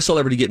I'm a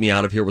Celebrity, Get Me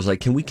Out of Here was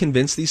like, can we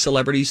convince these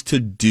celebrities to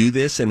do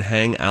this and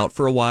hang out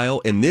for a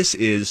while? And this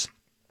is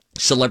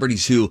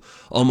celebrities who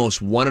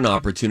almost want an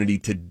opportunity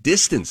to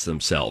distance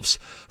themselves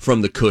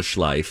from the cush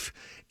life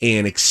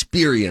and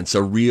experience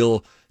a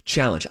real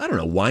challenge. I don't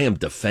know why I'm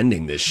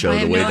defending this show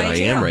the way that I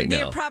am right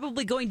They're now.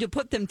 probably going to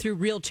put them through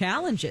real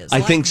challenges. I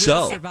like think Real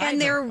so. Survivor.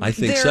 And I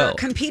think they're so.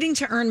 competing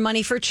to earn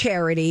money for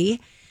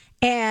charity,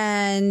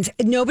 and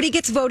nobody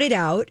gets voted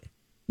out.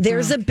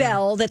 There's a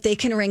bell that they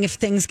can ring if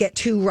things get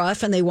too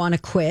rough and they want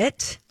to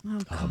quit.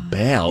 A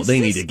bell. They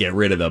need to get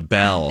rid of the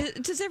bell.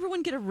 Does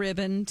everyone get a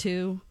ribbon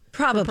too?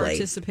 Probably. For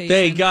participation.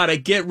 They got to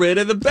get rid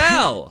of the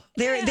bell.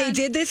 They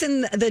did this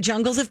in the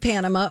jungles of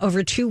Panama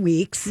over 2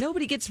 weeks.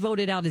 Nobody gets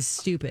voted out as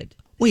stupid.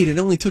 Wait, it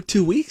only took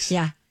 2 weeks?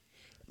 Yeah.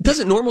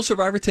 Doesn't normal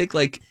Survivor take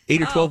like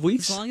 8 or 12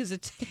 weeks? As long as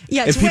it's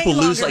Yeah, And it's way people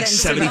lose longer like than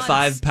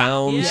 75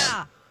 pounds?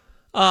 yeah.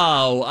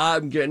 Oh,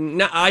 I'm getting.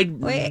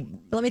 Wait,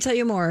 let me tell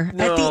you more.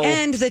 At the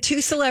end, the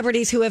two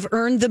celebrities who have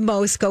earned the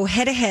most go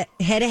head to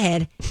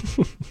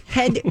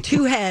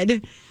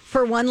head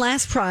for one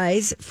last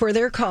prize for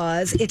their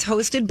cause. It's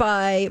hosted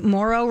by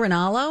Mauro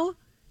Ranallo.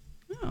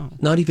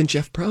 Not even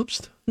Jeff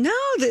Probst? No,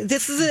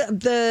 this is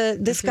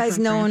this guy's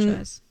different known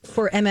franchise.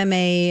 for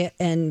MMA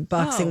and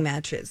boxing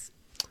matches.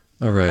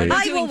 All right.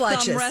 I Doing will watch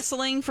thumb this.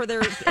 wrestling for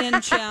their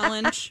end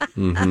challenge.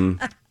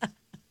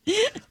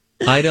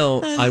 I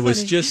don't. I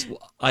was just.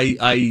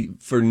 I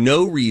for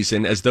no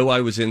reason, as though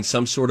I was in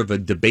some sort of a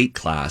debate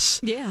class,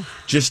 Yeah.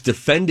 just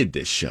defended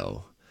this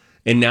show.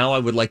 And now I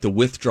would like to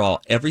withdraw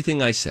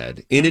everything I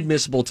said.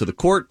 Inadmissible to the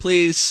court,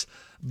 please.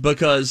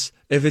 Because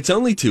if it's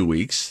only 2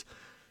 weeks,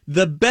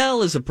 the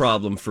bell is a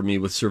problem for me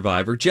with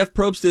Survivor. Jeff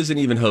Probst isn't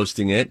even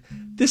hosting it.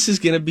 This is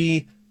going to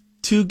be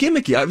too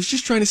gimmicky. I was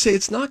just trying to say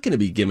it's not going to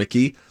be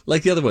gimmicky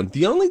like the other one.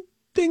 The only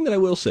thing that I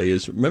will say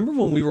is, remember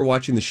when we were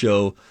watching the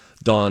show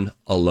Dawn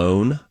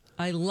Alone?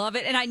 I love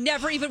it. And I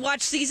never even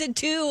watched season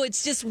 2.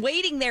 It's just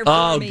waiting there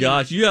for me. Oh,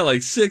 gosh. You got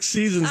like 6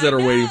 seasons that I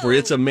are waiting for you. know.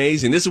 It's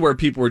amazing. This is where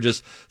people were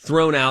just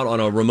thrown out on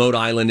a remote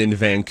island in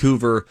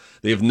Vancouver.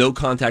 They have no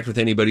contact with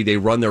anybody. They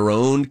run their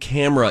own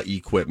camera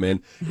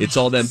equipment. It's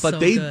all them. But So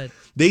they good.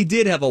 they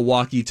did have a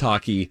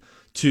walkie-talkie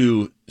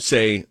to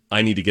say,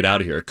 I need to get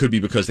out of here. It could be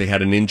because they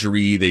had an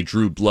injury. They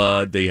drew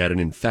blood. They had an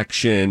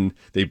infection.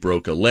 They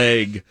broke a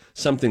leg.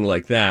 Something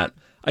like that.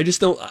 I just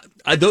don't.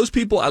 Those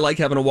people, I like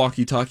having a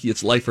walkie-talkie.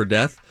 It's life or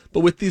death. But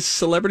with this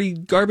celebrity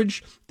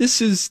garbage, this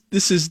is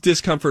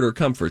discomfort or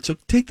comfort. So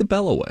take the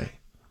bell away.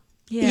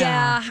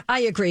 Yeah,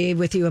 I agree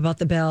with you about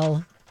the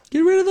bell.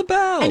 Get rid of the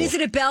bell. And is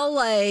it a bell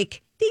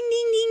like ding,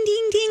 ding, ding,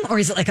 ding, ding? Or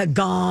is it like a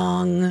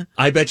gong?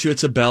 I bet you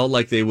it's a bell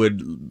like they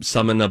would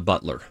summon a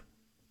butler.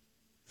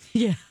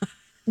 Yeah.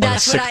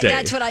 That's sick day.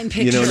 That's what I'm You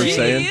picturing. know what I'm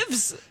saying?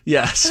 Jeeves,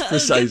 Yes,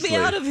 precisely. get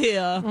me out of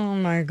here. Oh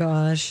my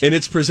gosh. And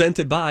it's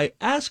presented by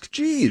Ask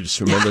Jeeves.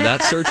 Remember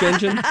that search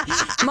engine?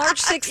 March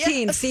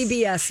 16th,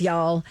 CBS,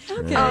 y'all.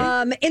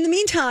 Okay. In the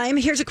meantime,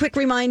 here's a quick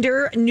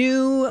reminder.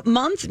 New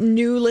month,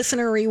 new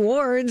listener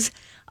rewards.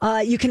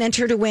 You can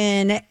enter to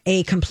win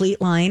a complete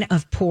line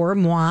of Pour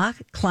Moi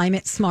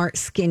climate smart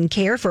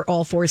skincare for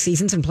all 4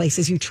 seasons and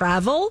places you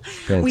travel.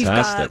 We've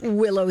got Fantastic.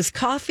 Willow's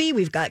Coffee.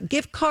 We've got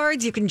gift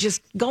cards. You can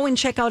just go and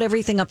check out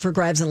everything up for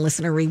grabs and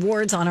listener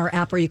rewards on our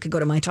app, or you could go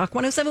to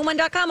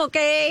mytalk1071.com,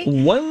 okay?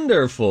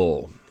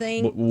 Wonderful.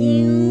 Thank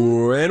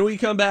you. When we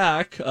come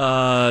back,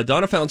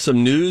 Donna found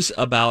some news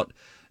about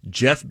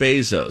Jeff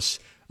Bezos.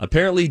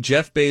 Apparently,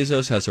 Jeff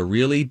Bezos has a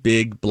really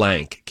big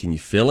blank. Can you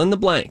fill in the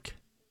blank?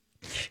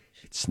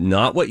 It's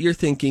not what you're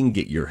thinking.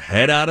 Get your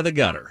head out of the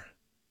gutter.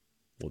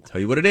 We'll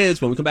tell you what it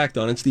is when we come back,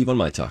 Don and Steve on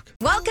My Talk.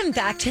 Welcome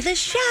back to the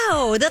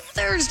show, the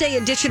Thursday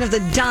edition of the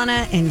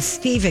Donna and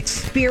Steve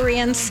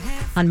Experience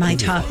on My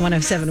Talk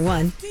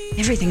 107.1,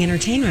 Everything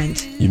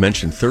Entertainment. You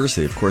mentioned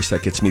Thursday. Of course,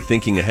 that gets me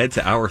thinking ahead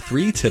to hour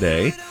 3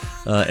 today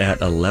at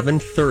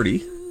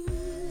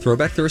 11:30.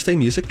 Throwback Thursday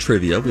music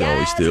trivia. We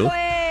always do.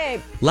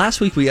 Wait.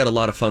 Last week, we had a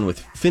lot of fun with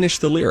Finish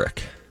the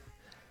Lyric.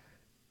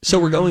 So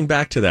we're going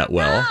back to that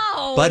well.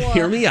 No. But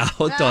hear me out,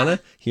 Donna.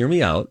 Hear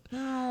me out.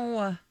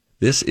 No.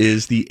 This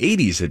is the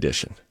 80s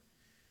edition.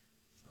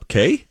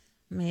 Okay?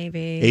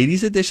 Maybe.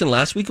 80s edition.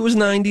 Last week it was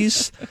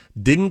 90s.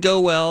 Didn't go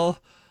well.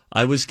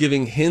 I was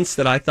giving hints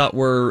that I thought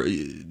were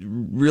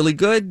really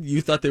good.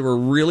 You thought they were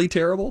really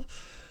terrible.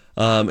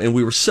 And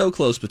we were so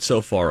close, but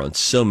so far on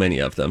so many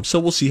of them. So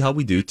we'll see how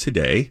we do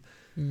today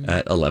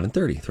at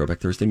 11:30.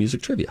 Throwback Thursday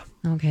music trivia.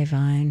 Okay,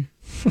 fine.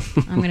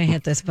 I'm going to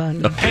hit this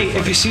button. Hey,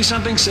 if you see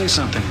something, say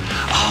something.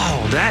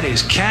 Oh, that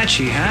is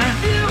catchy, huh?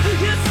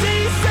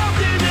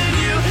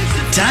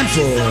 Time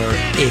for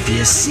If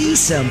You See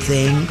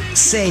Something,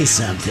 Say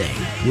Something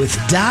with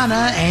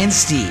Donna and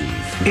Steve.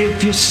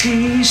 If you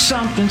see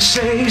something,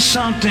 say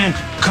something.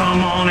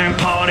 Come on and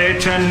party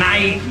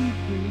tonight.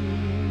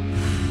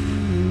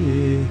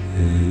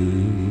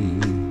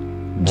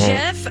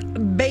 Jeff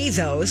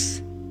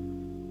Bezos.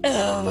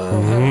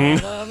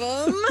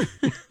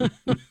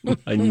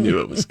 I knew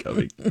it was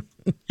coming.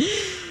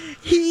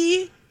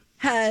 He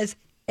has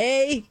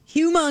a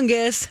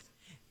humongous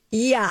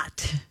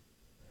yacht.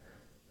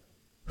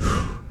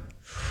 I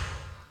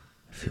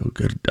feel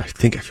good. I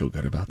think I feel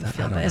good about that.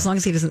 As long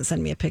as he doesn't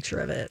send me a picture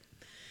of it.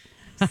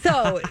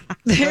 So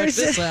there's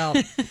This out.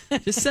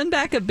 Just send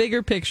back a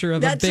bigger picture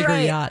of That's a bigger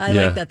right. yacht. I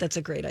Yeah. like that. That's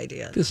a great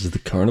idea. This is the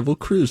Carnival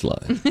Cruise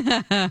Line.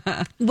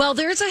 Well,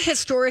 there's a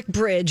historic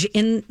bridge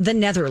in the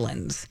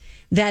Netherlands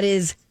that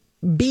is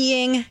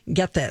being,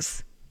 get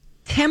this,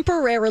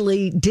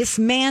 temporarily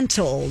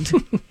dismantled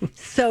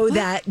so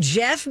that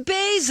Jeff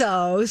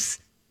Bezos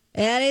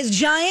and his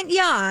giant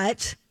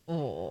yacht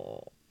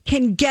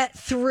can get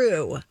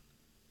through.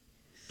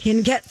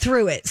 Can get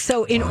through it.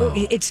 So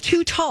it's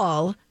too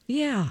tall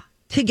Yeah.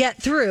 to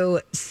get through.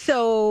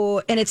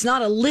 So, and it's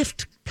not a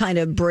lift kind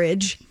of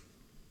bridge.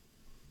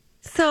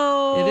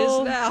 So It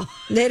is now.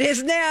 It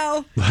is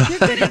now. They're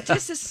going to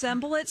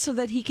disassemble it so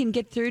that he can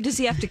get through. Does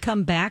he have to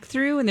come back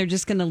through and they're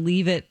just going to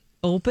leave it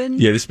open?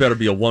 Yeah, this better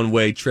be a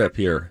one-way trip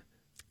here.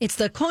 It's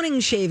the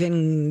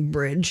Koningshaven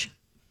Bridge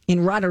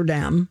in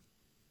Rotterdam.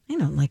 I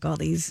don't like all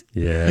these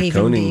Yeah,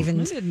 Haven Koning-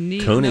 Davens.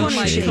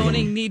 Koningshaven.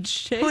 Koning needs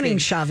shaving.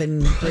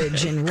 Koningshaven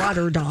Bridge in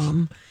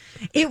Rotterdam.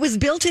 It was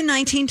built in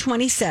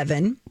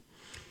 1927.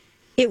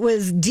 It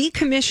was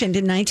decommissioned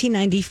in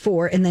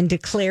 1994 and then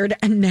declared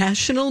a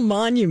national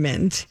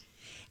monument.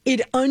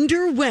 It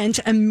underwent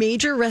a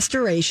major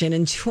restoration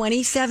in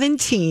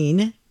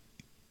 2017,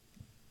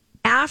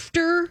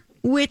 after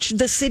which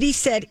the city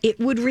said it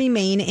would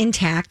remain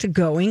intact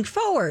going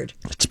forward.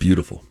 It's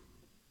beautiful.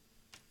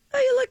 Oh,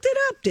 you looked it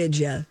up, did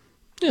you?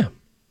 Yeah.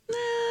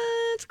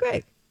 That's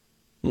great.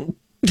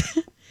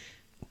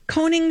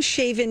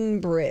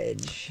 Koningshaven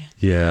Bridge.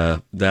 Yeah,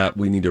 that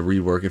we need to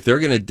rework. If they're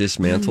going to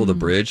dismantle the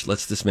bridge,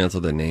 let's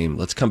dismantle the name.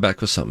 Let's come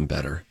back with something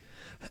better.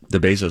 The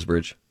Bezos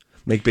Bridge.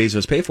 Make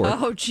Bezos pay for it.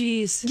 Oh,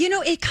 geez. You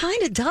know, it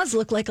kind of does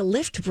look like a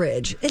lift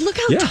bridge. And look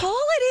how tall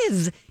it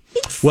is.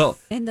 It's, Well,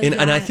 And and,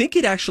 the I yacht. think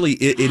it actually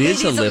it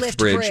is a lift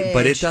bridge,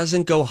 but it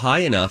doesn't go high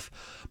enough.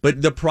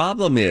 But the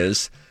problem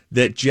is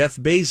that Jeff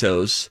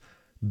Bezos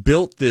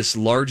built this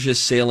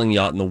largest sailing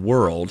yacht in the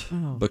world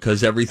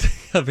because everything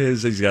of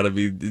his has got to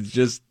be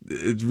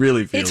it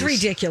really feels It's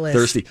ridiculous.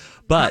 thirsty.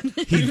 But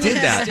he did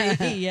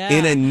that Yeah.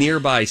 in a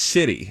nearby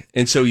city.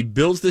 And so he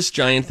builds this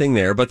giant thing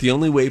there, but the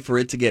only way for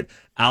it to get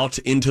out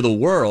into the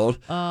world,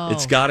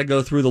 it's got to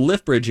go through the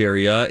lift bridge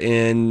area,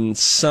 and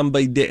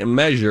somebody didn't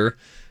measure.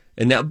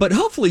 And now, but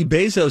hopefully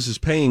Bezos is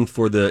paying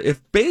for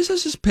if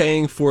Bezos is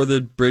paying for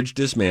the bridge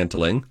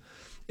dismantling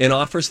and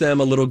offers them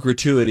a little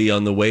gratuity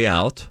on the way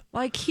out.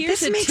 Like, here's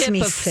This a makes tip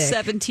me of sick.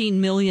 $17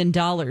 million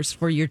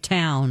for your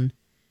town.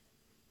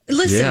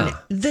 Listen, Yeah.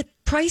 the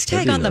price That'd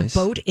tag be on nice. the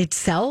boat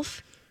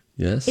itself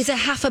Yes. is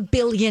 $500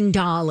 million.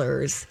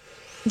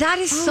 That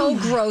is so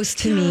gross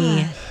to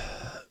me.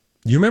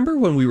 You remember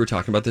when we were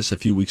talking about this a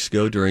few weeks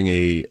ago during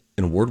an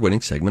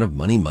award-winning segment of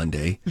Money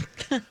Monday?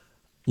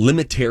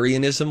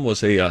 Limitarianism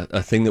was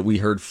a thing that we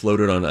heard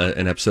floated on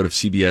an episode of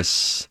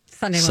CBS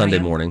Sunday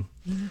morning.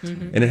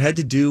 And it had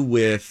to do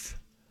with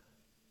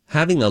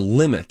having a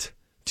limit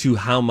to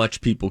how much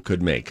people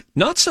could make.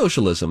 Not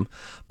socialism,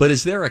 but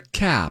is there a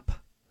cap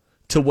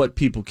to what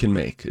people can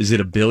make? Is it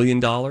 $1 billion?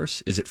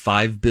 Is it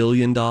 $5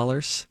 billion?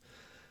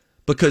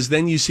 Because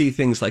then you see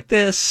things like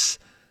this,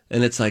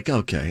 and it's like,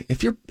 okay,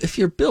 if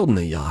you're building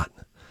a yacht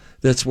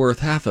that's worth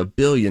 $500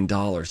 million,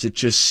 it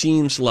just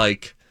seems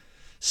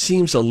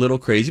a little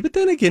crazy. But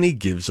then again, he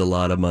gives a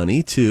lot of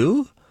money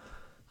too.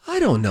 I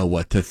don't know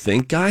what to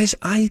think, guys.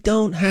 I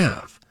don't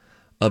have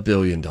 $1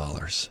 billion.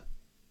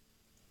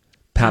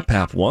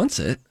 Pap wants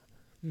it.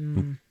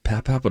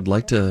 Pap would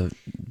like to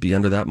be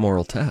under that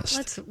moral test.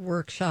 Let's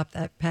workshop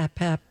that,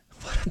 Pap.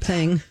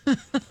 thing.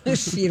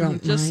 You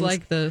don't Just mind.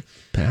 like the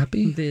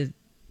Pappy? the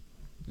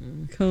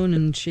cone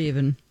and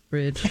shaven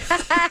bridge.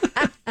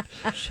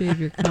 Shave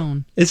your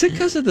cone. Is it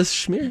because of the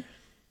schmear?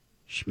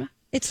 Shma.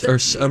 It's Or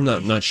I'm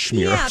not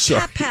schmear. yeah,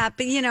 sorry. pap.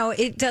 You know,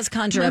 it does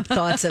conjure up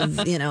thoughts of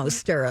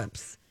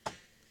stirrups.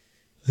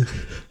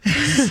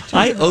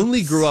 I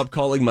only grew up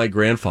calling my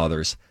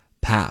grandfathers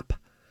Pap.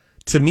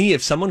 To me,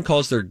 if someone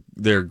calls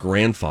their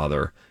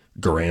grandfather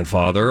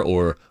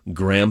or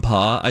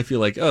grandpa, I feel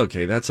like,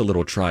 okay, that's a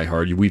little try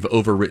hard. We've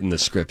overwritten the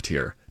script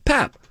here.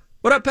 Pap.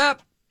 What up,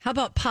 Pap? How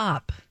about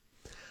Pop?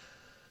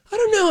 I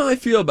don't know how I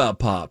feel about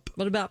Pop.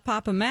 What about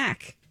Papa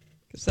Mac?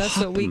 Because that's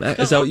what we. Mac.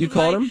 Is that what you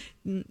called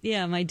him?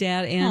 Yeah, my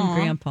dad and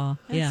Grandpa.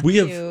 Yeah, We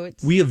have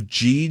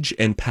Jeej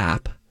and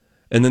Pap,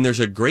 and then there's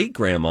a great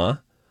grandma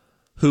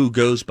who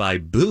goes by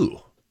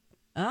Boo.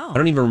 Oh, I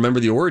don't even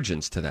remember the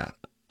origins to that.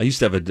 I used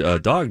to have a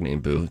dog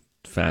named Boo,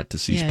 fat,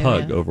 deceased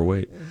pug,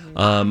 overweight.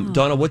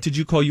 Donna, what did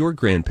you call your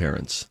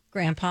grandparents?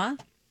 Grandpa,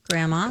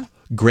 Grandma.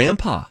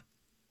 Grandpa.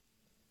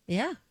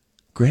 Yeah.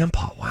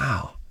 Grandpa.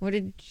 Wow.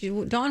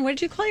 Dawn? What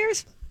did you call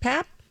yours?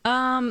 Pap.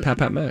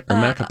 Pap Mac or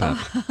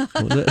Macapap.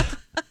 What was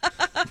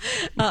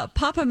it?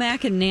 Papa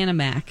Mac and Nana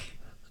Mac.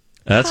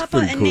 That's Papa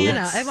pretty and cool.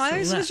 Nana. I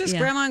was just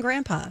Grandma and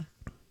Grandpa.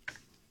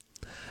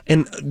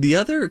 And the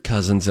other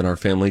cousins in our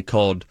family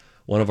called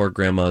one of our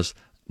grandmas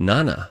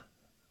Nana.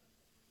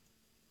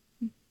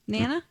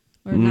 Nana?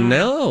 Or Nana?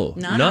 No,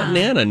 Nana. not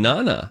Nana.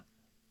 Nana.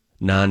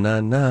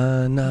 Nana,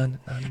 na, na, na.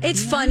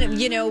 It's fun,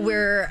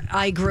 where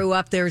I grew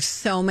up, there's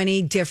so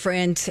many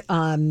different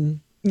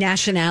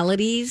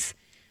nationalities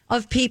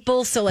of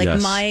people. So,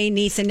 Yes. my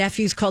niece and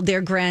nephews called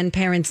their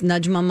grandparents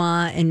Nudge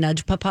Mama and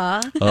Nudge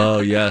Papa. Oh,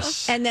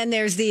 yes. And then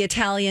there's the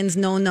Italians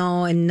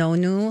Nono and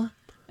Nonu.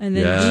 And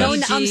then Yes.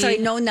 Nona, Gigi. I'm sorry,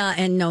 Nona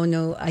and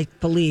Nonu, I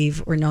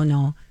believe, or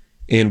Nono.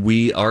 And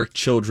our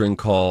children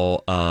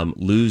call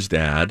Lou's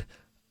dad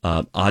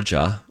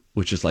Aja,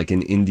 which is like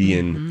an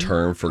Indian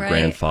term for Right.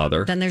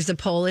 grandfather. Then there's the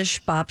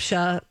Polish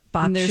Babsha,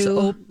 And there's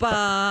Babshu.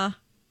 Opa,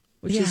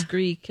 which is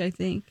Greek, I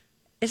think.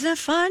 Isn't that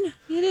fun?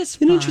 It is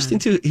And fun. interesting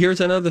too. Here's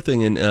another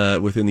thing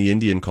within the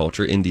Indian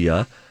culture.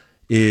 India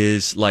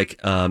is like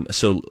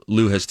so.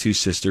 Lou has two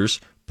sisters,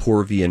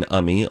 Purvi and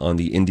Ami, on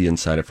the Indian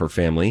side of her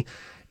family,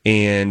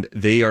 and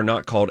they are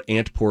not called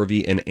Aunt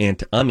Purvi and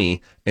Aunt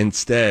Ami.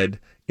 Instead,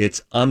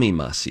 it's Ami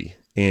Masi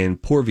and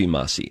Purvi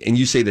Masi, and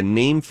you say the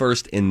name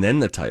first and then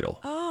the title.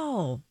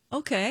 Oh,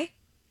 okay.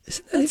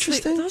 Isn't that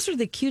interesting? Those are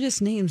the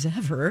cutest names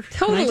ever.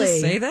 Totally. Can I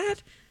just say that?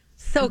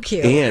 So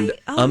cute. And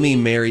Ami.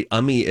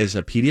 Ami is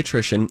a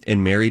pediatrician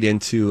and married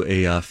into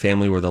a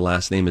family where the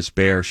last name is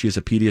Bear. She is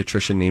a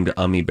pediatrician named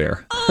Ami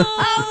Bear.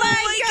 Oh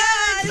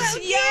my God! So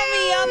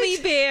yummy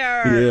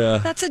bear. Yeah.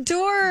 That's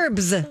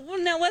adorbs.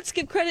 Well, now let's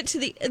give credit to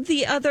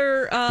the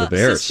other The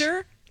Bears.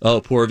 sister, Oh,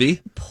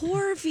 Purvi.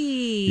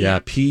 Purvi. Yeah,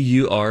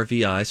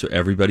 Purvi. So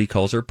everybody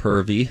calls her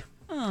Purvi,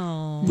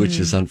 Oh, which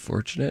is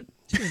unfortunate.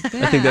 I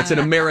think that's an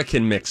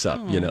American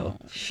mix-up,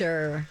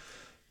 Sure.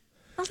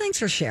 Well, thanks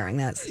for sharing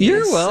that.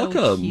 You're so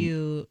welcome.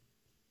 cute.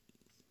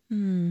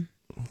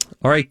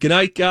 All right, good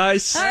night,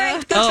 guys. All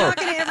right, good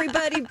talking to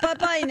everybody.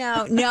 Bye-bye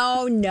now.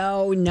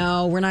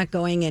 No. We're not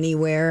going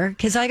anywhere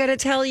because I got to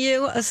tell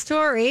you a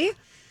story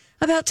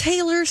about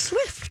Taylor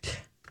Swift.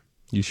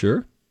 You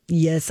sure?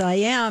 Yes, I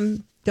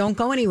am. Don't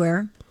go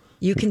anywhere.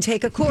 You can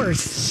take a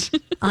course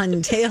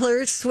on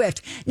Taylor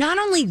Swift. Not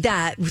only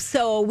that,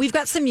 so we've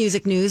got some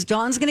music news.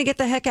 Dawn's going to get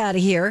the heck out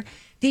of here.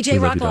 DJ We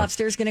love Rock you, Dawn.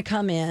 Lobster is going to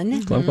come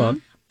in.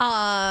 Come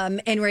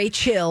on. And Ray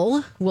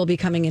Chill will be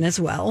coming in as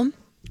well.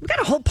 We've got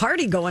a whole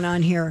party going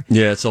on here.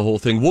 Yeah, it's a whole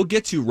thing. We'll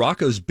get to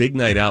Rocco's big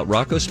night out.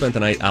 Rocco spent the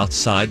night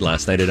outside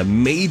last night at a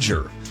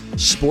major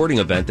sporting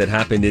event that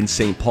happened in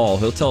St. Paul.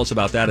 He'll tell us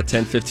about that at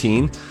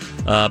 10:15.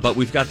 But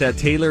we've got that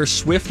Taylor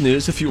Swift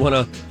news. If you want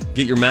to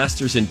get your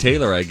master's in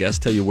Taylor, I guess,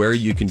 tell you where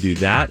you can do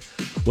that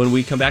when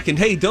we come back. And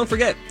hey, don't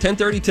forget,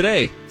 10:30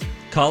 today,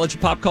 College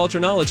of Pop Culture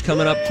Knowledge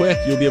coming up quick.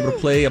 You'll be able to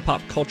play a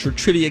pop culture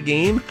trivia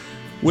game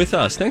with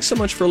us. Thanks so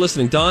much for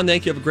listening. Dawn,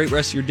 thank you. Have a great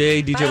rest of your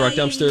day. DJ Rock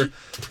Dumpster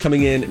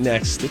coming in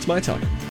next. It's My Talk.